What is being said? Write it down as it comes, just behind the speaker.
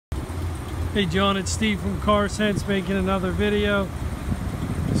Hey John, it's Steve from Carsense making another video.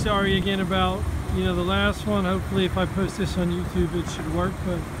 Sorry again about the last one. Hopefully if I post this on YouTube it should work,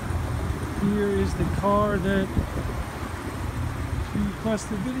 but here is the car that you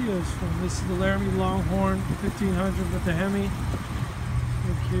requested videos from. This is the Laramie Longhorn 1500 with the Hemi.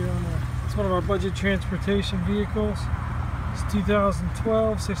 Look here on it's one of our budget transportation vehicles. It's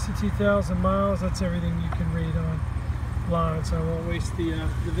 2012, 62,000 miles. That's everything you can read online, so I won't waste the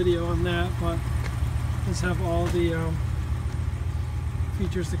video on that, but let's have all the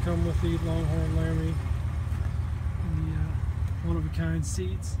features that come with the Longhorn Laramie and the one-of-a-kind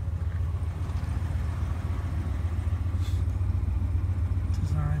seats.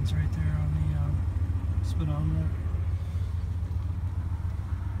 Designs right there on the speedometer.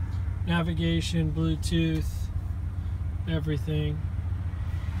 Navigation, Bluetooth, everything.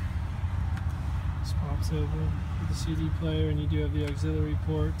 This pops open with the CD player, and you do have the auxiliary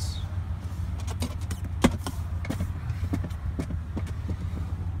ports.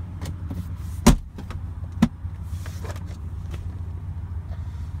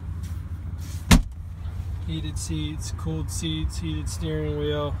 Heated seats, cooled seats, heated steering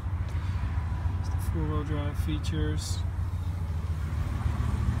wheel. It's the four-wheel drive features.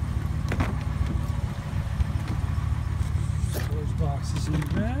 Storage boxes in the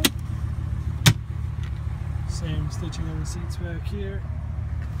back. Same stitching on the seats back here.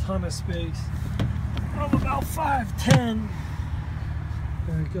 Ton of space. I'm about 5'10".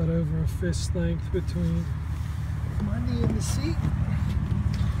 I got over a fist length between my knee and the seat.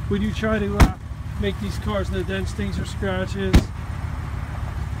 When you try to make these cars no dents, stings, or scratches,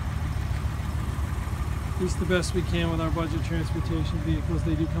 at least the best we can with our budget transportation vehicles.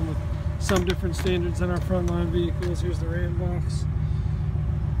 They do come with some different standards than our frontline vehicles. Here's the Ram box.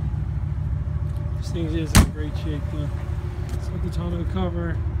 This thing is in great shape though. It's got the tonneau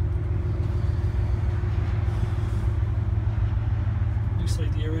cover. Looks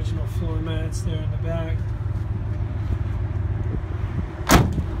like the original floor mats there in the back.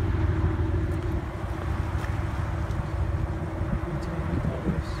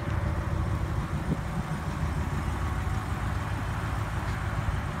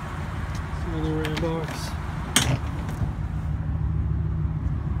 Another Ram box.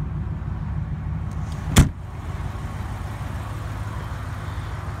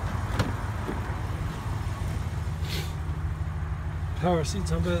 Power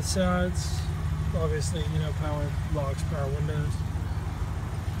seats on both sides. Obviously, power locks, power windows.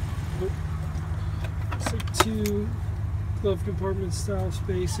 It's like two glove compartment style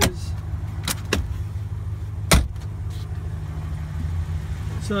spaces.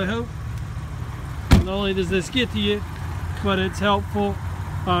 So I hope not only does this get to you, but it's helpful.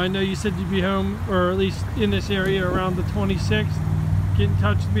 I know you said you'd be home, or at least in this area, around the 26th. Get in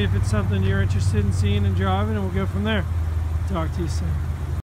touch with me if it's something you're interested in seeing and driving, and we'll go from there. Talk to you soon.